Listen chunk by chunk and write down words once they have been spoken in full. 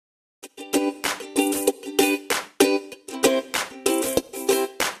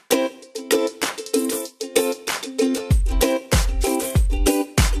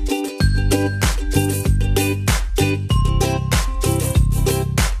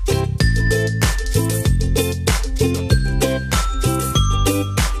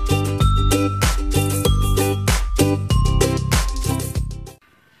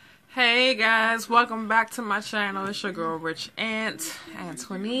guys, welcome back to my channel. It's your girl Rich Aunt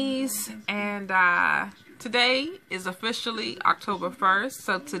Antoinese, and today is officially October 1st.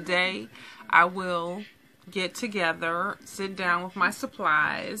 So today I will get together, sit down with my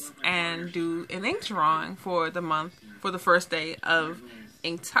supplies, and do an ink drawing for the month, for the first day of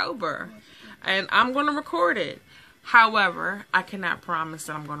Inktober. And I'm going to record it. However, I cannot promise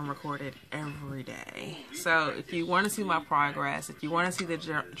that I'm going to record it every day. So if you want to see my progress, if you want to see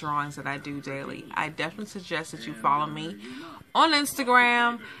the drawings that I do daily, I definitely suggest that you follow me on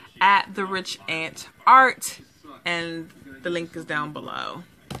Instagram at The Rich Aunt Art, and the link is down below.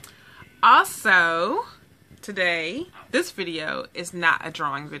 Also, today, this video is not a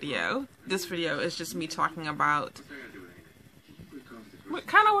drawing video. This video is just me talking about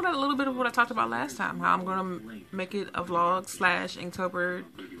kind of a little bit of what I talked about last time, how I'm going to make it a vlog slash Inktober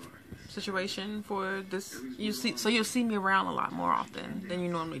situation for this. So you'll see me around a lot more often than you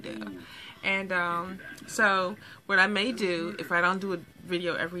normally do. And so what I may do, if I don't do a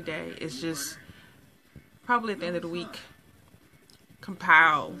video every day, is just probably at the end of the week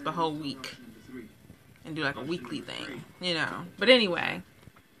compile the whole week and do like a weekly thing, you know. But anyway,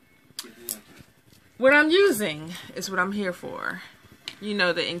 what I'm using is what I'm here for. You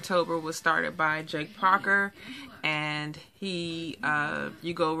know that Inktober was started by Jake Parker, and he,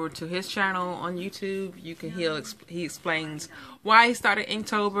 you go over to his channel on YouTube, he explains why he started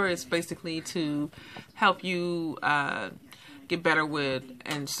Inktober. It's basically to help you get better with,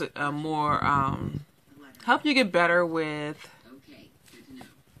 and help you get better with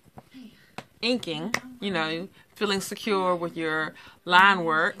inking, you know, feeling secure with your line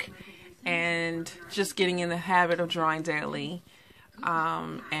work, and just getting in the habit of drawing daily.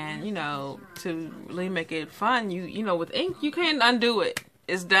 And you know, to really make it fun, you know, with ink, you can't undo it.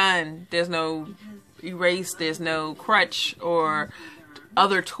 It's done. There's no erase, there's no crutch or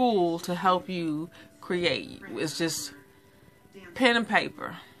other tool to help you create. It's just pen and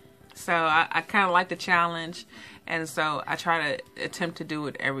paper. So I kind of like the challenge, and so I try to attempt to do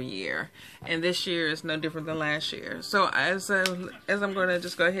it every year. And this year is no different than last year. So as I'm going to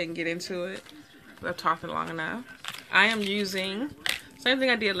just go ahead and get into it, I've talked long enough. I am using, same thing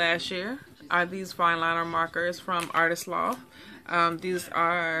I did last year, are these fine liner markers from Loft. These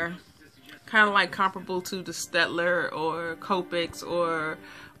are kind of like comparable to the Stettler or Coolpix or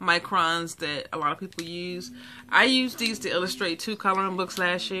Microns that a lot of people use. I used these to illustrate 2 coloring books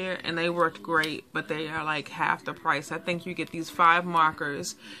last year, and they worked great, but they are like half the price. I think you get these 5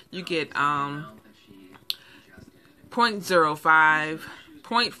 markers. You get 0.05, 0.5,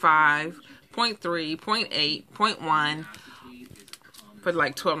 0.3, 0.8, 0.1 for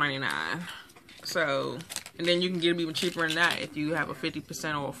like $12.99. So, and then you can get them even cheaper than that if you have a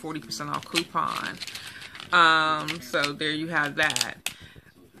 50% or a 40% off coupon. So there you have that.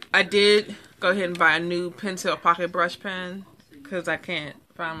 I did go ahead and buy a new Pentel pocket brush pen because I can't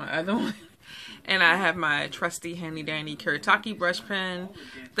find my other one. And I have my trusty handy dandy Kuretake brush pen.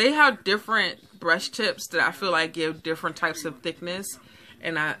 They have different brush tips that I feel like give different types of thickness.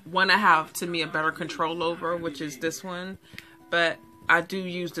 And one I have, to me, a better control over, which is this one. But I do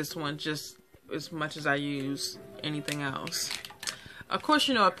use this one just as much as I use anything else. Of course,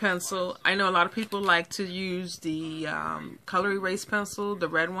 you know, a pencil. I know a lot of people like to use the color erase pencil, the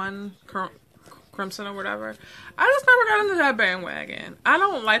red one, crimson or whatever. I just never got into that bandwagon. I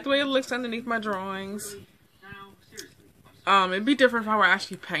don't like the way it looks underneath my drawings. It'd be different if I were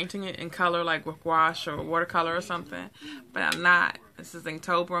actually painting it in color, like with gouache or watercolor or something. But I'm not. This is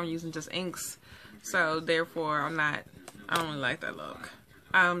Inktober. I'm using just inks. So, therefore, I don't really like that look.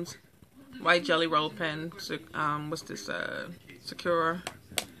 White jelly roll pen. What's this? Sakura.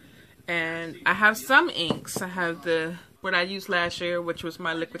 And I have some inks. I have what I used last year, which was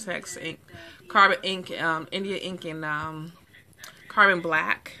my Liquitex ink, carbon ink, India ink, and carbon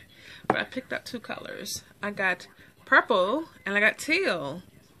black. But I picked up 2 colors. I got purple and I got teal.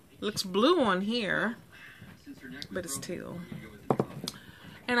 Looks blue on here, but it's teal.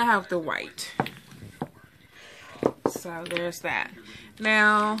 And I have the white. So there's that.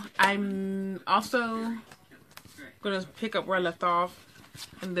 Now I'm also gonna pick up where I left off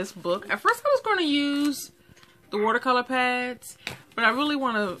in this book. At first I was gonna use the watercolor pads, but I really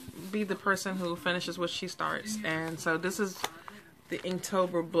want to be the person who finishes what she starts. And so this is the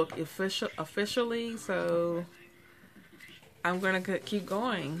Inktober book officially. So I'm going to keep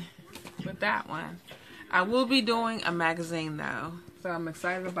going with that one. I will be doing a magazine though, so I'm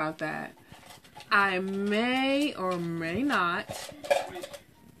excited about that. I may or may not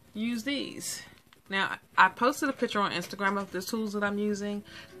use these. Now, I posted a picture on Instagram of the tools that I'm using,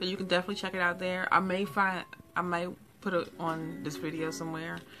 so you can definitely check it out there. I might put it on this video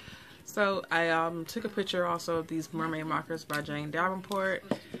somewhere. So I took a picture also of these mermaid markers by Davenport.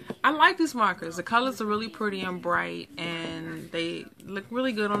 I like these markers. The colors are really pretty and bright, and they look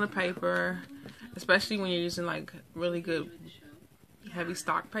really good on the paper, especially when you're using like really good heavy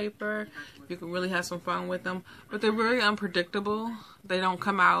stock paper. You can really have some fun with them, but they're very unpredictable. They don't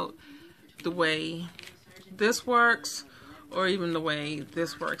come out the way this works or even the way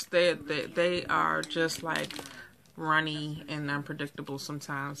this works. They are just like runny and unpredictable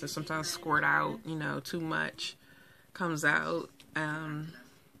sometimes. They sometimes squirt out, you know, too much comes out.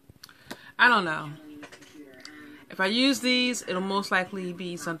 I don't know. If I use these, it'll most likely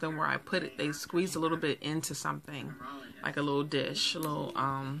be something where they squeeze a little bit into something, like a little dish, a little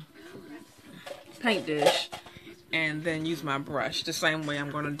paint dish, and then use my brush the same way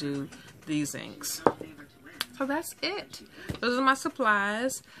I'm going to do these inks. So that's it. Those are my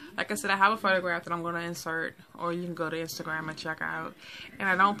supplies. Like I said, I have a photograph that I'm going to insert, or you can go to Instagram and check out. And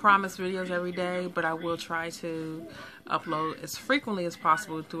I don't promise videos every day, but I will try to upload as frequently as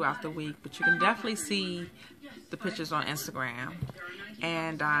possible throughout the week. But you can definitely see the pictures on Instagram.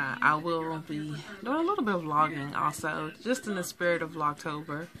 And I will be doing a little bit of vlogging also, just in the spirit of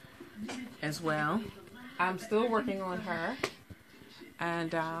Vlogtober as well. I'm still working on her.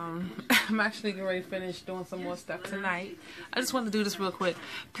 And I'm actually getting ready to finish doing some more stuff tonight. I just wanted to do this real quick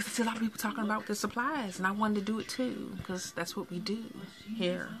because I see a lot of people talking about their supplies, and I wanted to do it too because that's what we do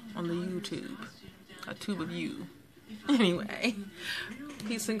here on the YouTube. A tube of you. Anyway,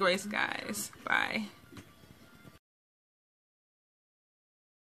 peace and grace, guys. Bye.